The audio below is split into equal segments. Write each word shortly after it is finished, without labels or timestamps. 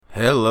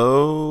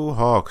Hello,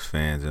 Hawks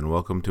fans, and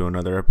welcome to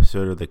another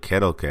episode of the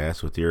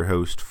Kettlecast with your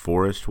host,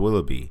 Forrest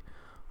Willoughby.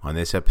 On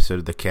this episode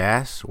of the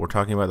cast, we're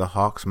talking about the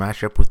Hawks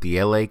matchup with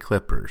the LA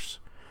Clippers.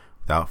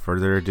 Without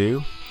further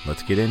ado,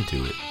 let's get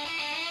into it.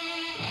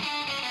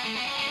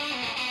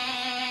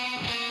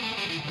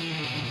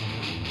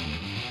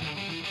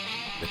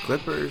 The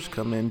Clippers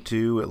come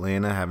into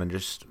Atlanta having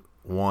just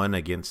won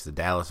against the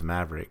Dallas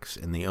Mavericks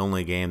in the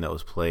only game that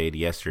was played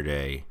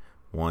yesterday,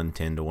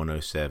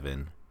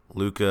 110-107.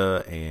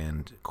 Luka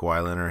and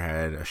Kawhi Leonard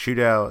had a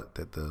shootout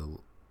that the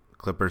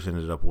Clippers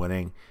ended up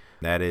winning.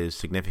 That is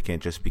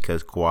significant just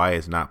because Kawhi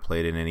has not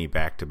played in any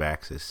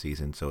back-to-backs this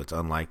season, so it's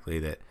unlikely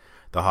that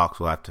the Hawks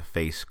will have to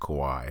face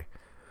Kawhi.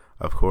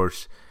 Of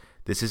course,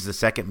 this is the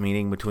second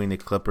meeting between the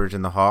Clippers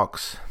and the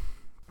Hawks.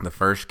 The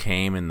first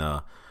came in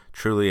the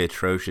truly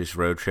atrocious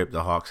road trip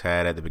the Hawks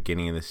had at the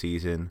beginning of the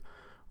season,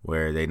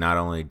 where they not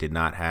only did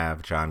not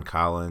have John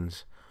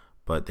Collins,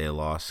 but they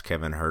lost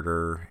Kevin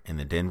Huerter in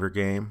the Denver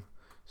game.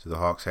 So the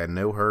Hawks had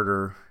no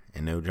Huerter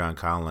and no John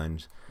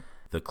Collins.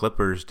 The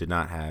Clippers did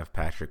not have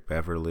Patrick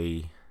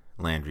Beverley,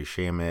 Landry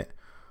Shamet,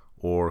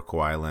 or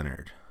Kawhi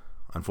Leonard.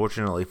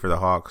 Unfortunately for the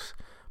Hawks,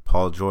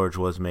 Paul George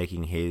was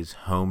making his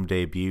home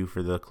debut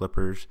for the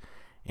Clippers,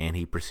 and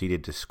he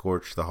proceeded to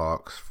scorch the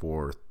Hawks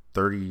for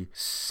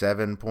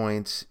 37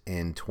 points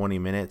in 20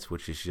 minutes,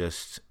 which is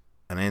just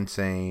an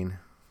insane,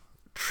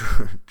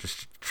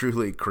 just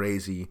truly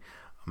crazy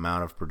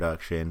amount of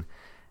production.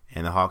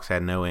 And the Hawks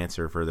had no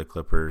answer for the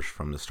Clippers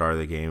from the start of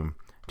the game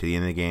to the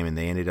end of the game, and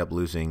they ended up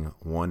losing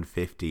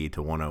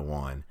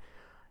 150-101.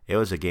 It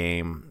was a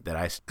game that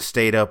I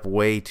stayed up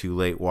way too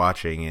late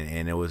watching,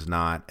 and it was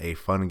not a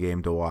fun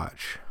game to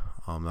watch.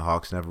 The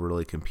Hawks never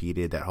really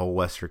competed. That whole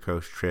Western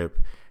Coast trip,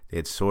 they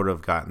had sort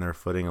of gotten their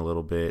footing a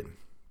little bit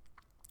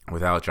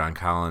without John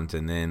Collins,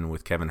 and then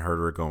with Kevin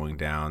Huerter going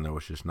down, there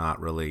was just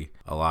not really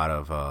a lot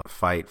of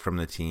fight from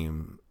the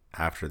team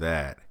after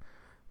that.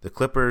 The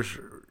Clippers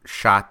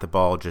shot the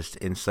ball just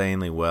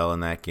insanely well in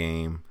that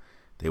game.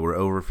 They were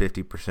over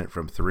 50%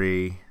 from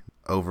three,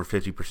 over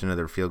 50% of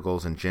their field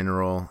goals in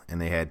general,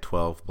 and they had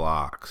 12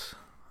 blocks.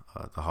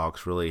 The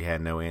Hawks really had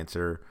no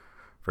answer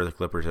for the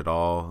Clippers at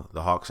all.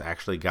 The Hawks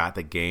actually got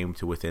the game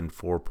to within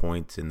 4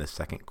 points in the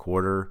second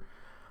quarter,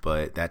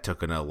 but that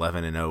took an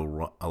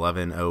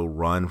 11-0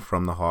 run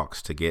from the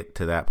Hawks to get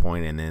to that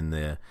point, and then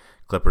the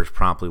Clippers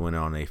promptly went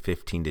on a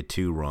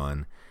 15-2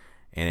 run,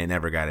 and it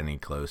never got any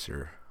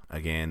closer.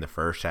 Again, the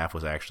first half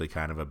was actually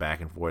kind of a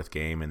back-and-forth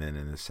game, and then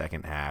in the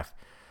second half,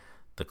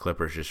 the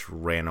Clippers just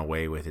ran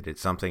away with it. It's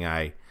something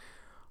I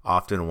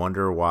often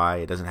wonder why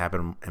it doesn't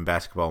happen in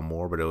basketball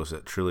more, but it was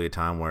truly a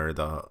time where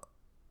the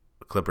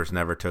Clippers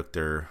never took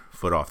their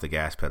foot off the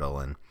gas pedal,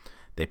 and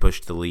they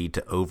pushed the lead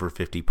to over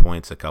 50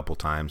 points a couple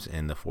times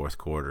in the fourth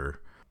quarter.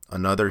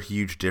 Another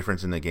huge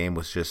difference in the game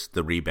was just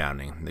the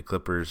rebounding. The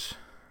Clippers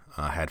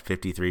had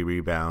 53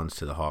 rebounds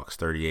to the Hawks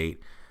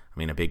 38. I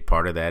mean, a big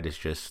part of that is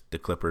just the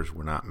Clippers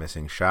were not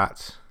missing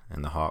shots,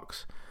 and the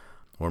Hawks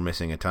were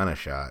missing a ton of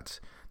shots.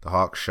 The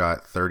Hawks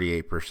shot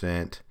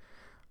 38%,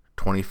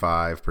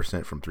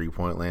 25% from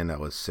three-point land.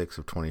 That was 6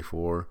 of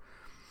 24.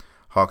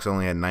 Hawks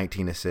only had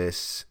 19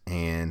 assists,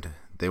 and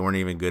they weren't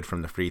even good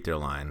from the free throw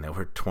line. They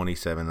were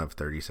 27 of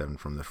 37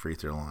 from the free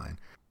throw line.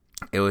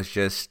 It was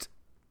just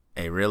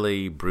a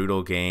really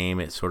brutal game.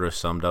 It sort of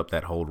summed up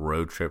that whole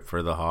road trip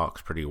for the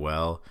Hawks pretty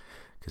well,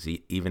 because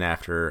even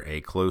after a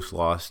close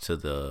loss to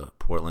the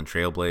Portland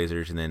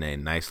Trailblazers and then a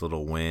nice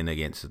little win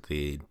against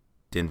the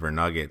Denver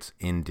Nuggets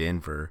in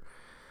Denver,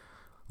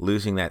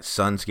 losing that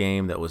Suns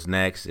game that was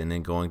next and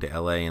then going to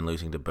LA and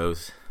losing to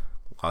both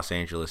Los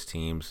Angeles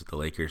teams, the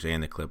Lakers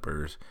and the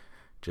Clippers,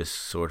 just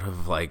sort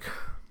of like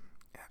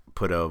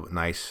put a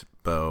nice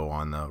bow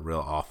on the real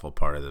awful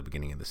part of the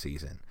beginning of the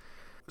season.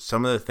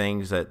 Some of the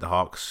things that the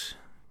Hawks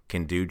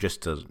can do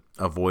just to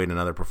avoid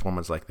another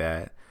performance like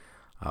that,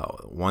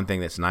 one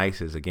thing that's nice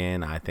is,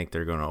 again, I think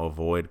they're going to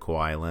avoid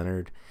Kawhi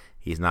Leonard.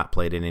 He's not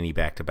played in any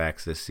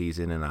back-to-backs this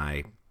season, and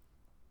I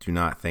do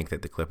not think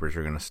that the Clippers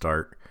are going to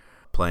start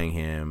playing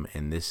him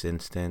in this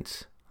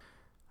instance.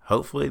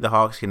 Hopefully the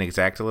Hawks can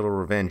exact a little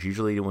revenge.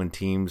 Usually when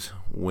teams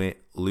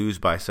lose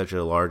by such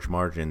a large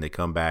margin, they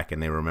come back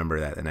and they remember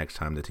that the next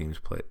time the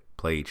teams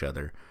play each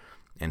other.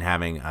 And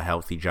having a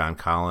healthy John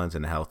Collins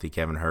and a healthy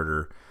Kevin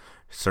Huerter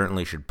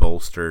certainly should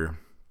bolster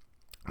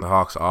the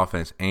Hawks'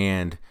 offense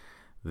and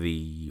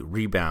the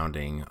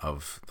rebounding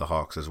of the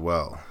Hawks as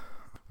well.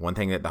 One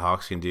thing that the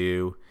Hawks can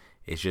do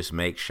is just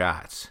make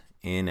shots.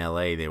 In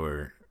LA,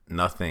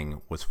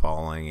 nothing was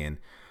falling, and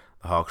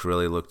the Hawks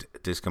really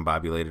looked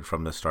discombobulated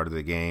from the start of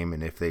the game,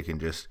 and if they can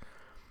just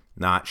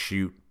not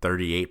shoot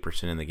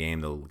 38% in the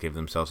game, they'll give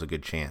themselves a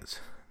good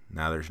chance.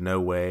 Now, there's no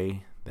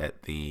way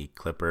that the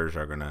Clippers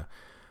are going to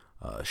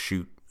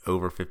shoot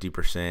over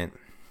 50%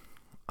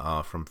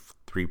 from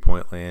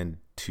three-point land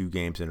 2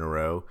 games in a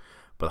row,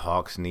 but the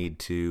Hawks need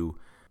to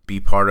be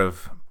part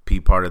of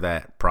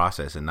that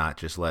process and not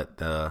just let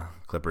the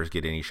Clippers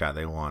get any shot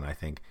they want. I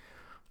think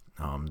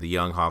the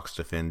young Hawks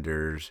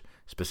defenders,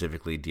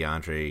 specifically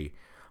DeAndre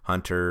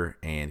Hunter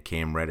and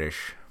Cam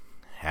Reddish,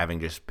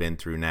 having just been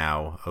through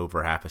now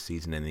over half a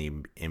season in the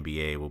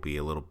NBA, will be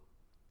a little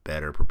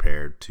better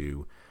prepared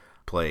to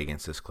play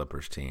against this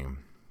Clippers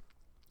team.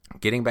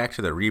 Getting back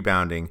to the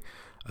rebounding,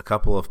 a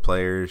couple of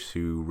players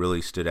who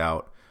really stood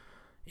out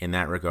in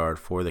that regard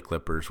for the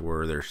Clippers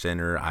were their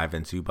center,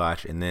 Ivan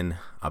Zubac, and then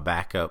a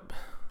backup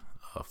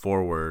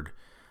forward,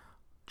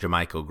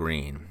 JaMychal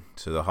Green.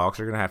 So the Hawks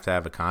are going to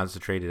have a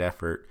concentrated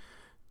effort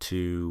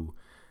to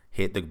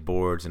hit the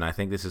boards, and I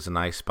think this is a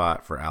nice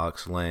spot for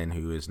Alex Len,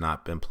 who has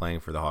not been playing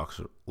for the Hawks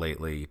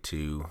lately,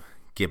 to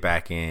get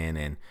back in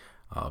and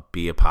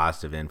be a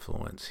positive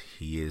influence.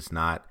 He has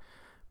not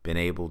been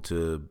able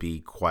to be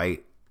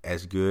quite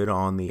as good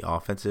on the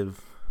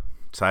offensive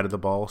side of the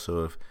ball,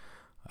 so if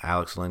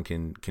Alex Len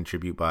can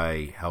contribute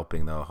by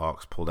helping the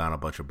Hawks pull down a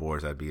bunch of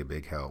boards, that'd be a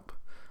big help.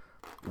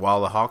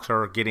 While the Hawks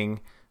are getting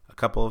a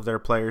couple of their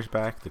players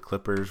back, the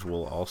Clippers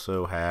will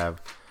also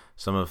have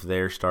some of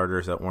their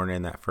starters that weren't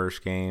in that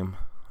first game.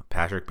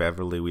 Patrick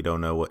Beverley, we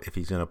don't know if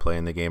he's going to play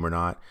in the game or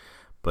not,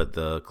 but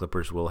the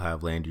Clippers will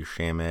have Landry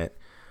Shamet,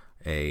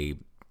 a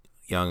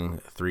young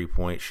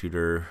three-point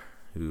shooter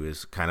who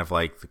is kind of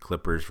like the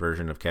Clippers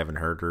version of Kevin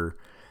Huerter,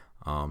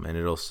 and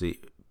it'll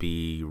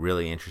be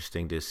really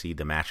interesting to see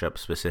the matchup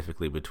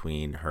specifically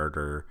between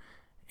Huerter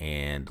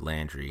and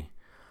Landry.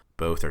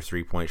 Both are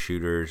three-point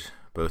shooters.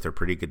 Both are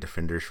pretty good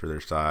defenders for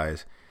their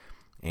size,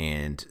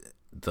 and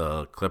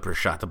the Clippers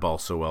shot the ball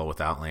so well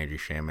without Landry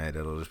Shamet.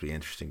 It'll just be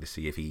interesting to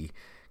see if he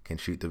can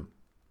shoot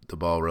the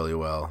ball really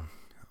well.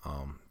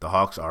 The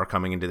Hawks are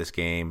coming into this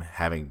game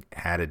having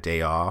had a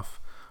day off,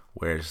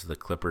 whereas the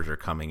Clippers are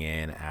coming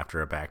in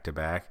after a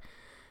back-to-back.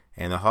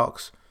 And the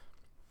Hawks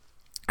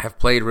have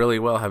played really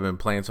well, have been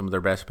playing some of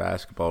their best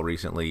basketball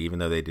recently, even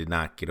though they did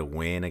not get a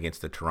win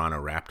against the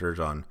Toronto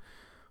Raptors on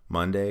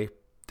Monday.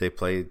 They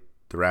played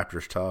the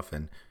Raptors tough,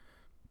 and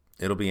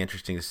it'll be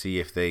interesting to see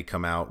if they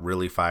come out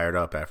really fired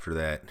up after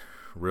that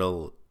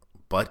real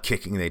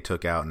butt-kicking they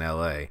took out in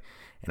L.A.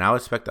 And I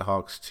would expect the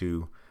Hawks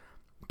to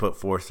put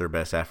forth their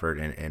best effort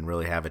and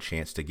really have a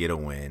chance to get a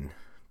win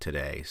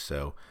today.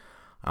 So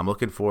I'm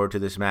looking forward to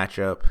this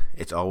matchup.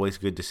 It's always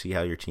good to see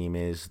how your team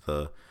is.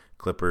 The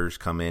Clippers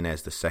come in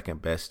as the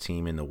second best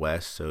team in the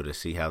West, so to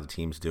see how the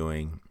team's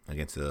doing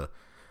against the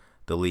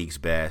league's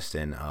best.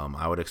 And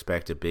I would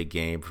expect a big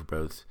game for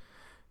both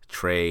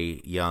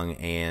Trae Young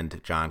and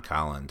John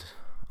Collins.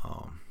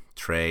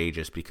 Trae,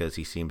 just because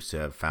he seems to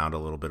have found a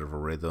little bit of a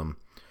rhythm,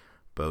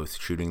 both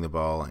shooting the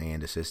ball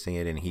and assisting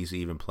it, and he's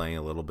even playing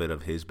a little bit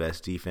of his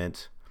best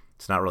defense.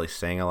 It's not really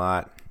saying a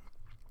lot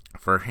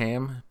for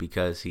him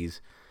because he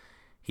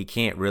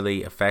can't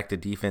really affect the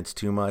defense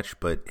too much,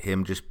 but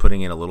him just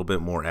putting in a little bit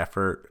more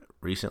effort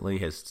recently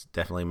has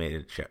definitely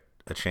made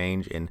a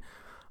change, and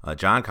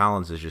John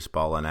Collins is just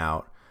balling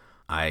out.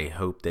 I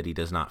hope that he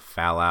does not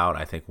foul out.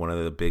 I think one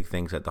of the big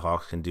things that the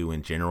Hawks can do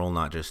in general,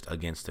 not just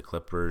against the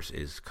Clippers,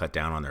 is cut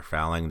down on their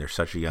fouling. They're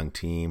such a young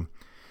team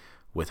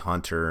with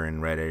Hunter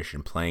and Reddish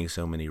and playing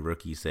so many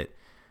rookies that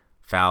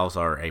fouls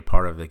are a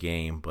part of the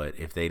game. But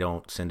if they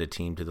don't send a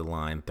team to the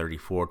line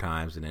 34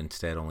 times and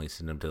instead only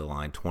send them to the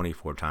line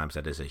 24 times,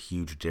 that is a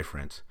huge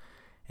difference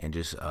and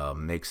just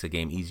makes the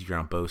game easier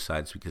on both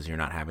sides because you're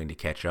not having to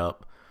catch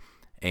up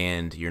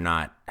and you're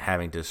not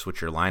having to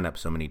switch your lineup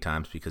so many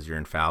times because you're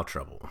in foul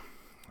trouble.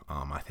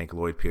 I think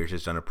Lloyd Pierce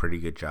has done a pretty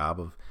good job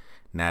of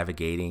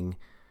navigating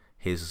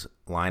his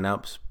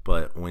lineups,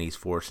 but when he's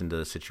forced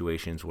into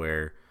situations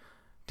where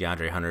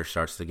DeAndre Hunter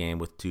starts the game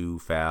with 2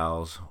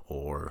 fouls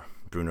or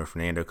Bruno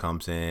Fernando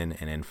comes in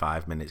and in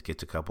 5 minutes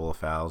gets a couple of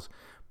fouls,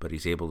 but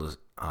he's able to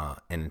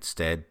and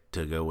instead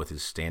to go with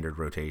his standard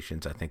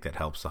rotations, I think that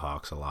helps the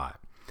Hawks a lot.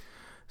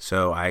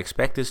 So I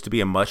expect this to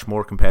be a much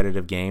more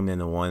competitive game than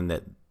the one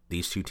that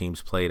these two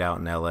teams played out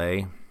in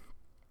L.A.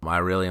 I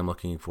really am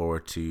looking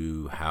forward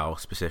to how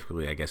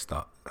specifically, I guess,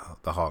 the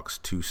Hawks'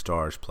 2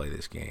 stars play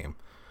this game.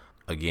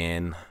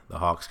 Again, the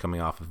Hawks coming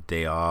off of a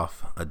day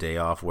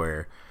off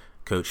where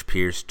Coach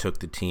Pierce took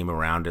the team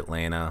around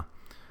Atlanta,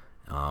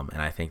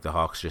 and I think the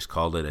Hawks just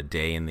called it a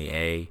day in the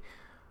A,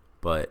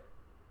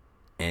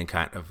 and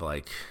kind of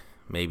like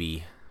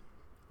maybe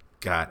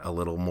got a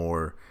little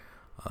more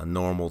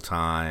normal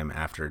time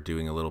after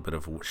doing a little bit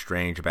of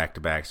strange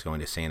back-to-backs, going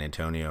to San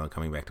Antonio and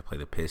coming back to play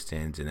the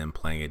Pistons and then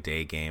playing a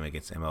day game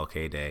against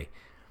MLK Day.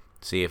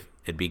 See if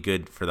it'd be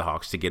good for the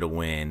Hawks to get a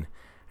win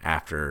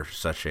after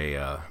such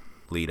a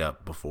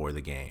lead-up before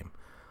the game.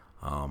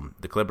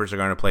 The Clippers are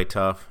going to play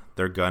tough.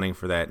 They're gunning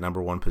for that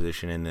number 1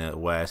 position in the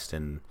West,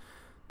 and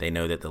they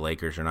know that the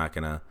Lakers are not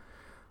going to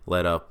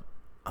let up.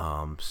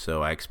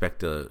 So I expect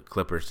the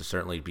Clippers to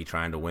certainly be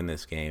trying to win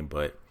this game,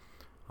 but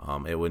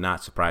it would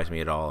not surprise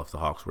me at all if the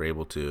Hawks were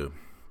able to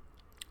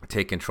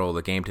take control of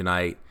the game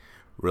tonight,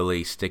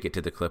 really stick it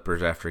to the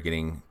Clippers after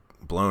getting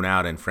blown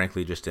out and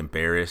frankly just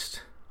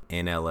embarrassed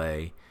in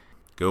LA.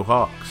 Go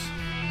Hawks!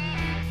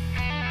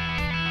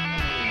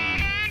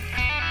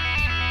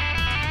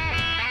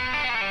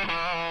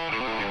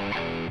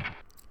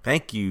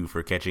 Thank you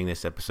for catching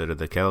this episode of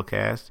the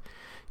Kettlecast.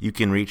 You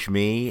can reach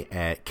me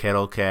at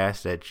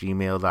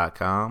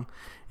kettlecast@gmail.com.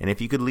 And if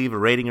you could leave a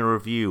rating or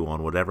review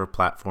on whatever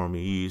platform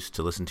you use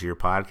to listen to your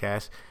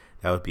podcast,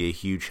 that would be a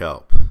huge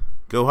help.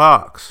 Go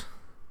Hawks!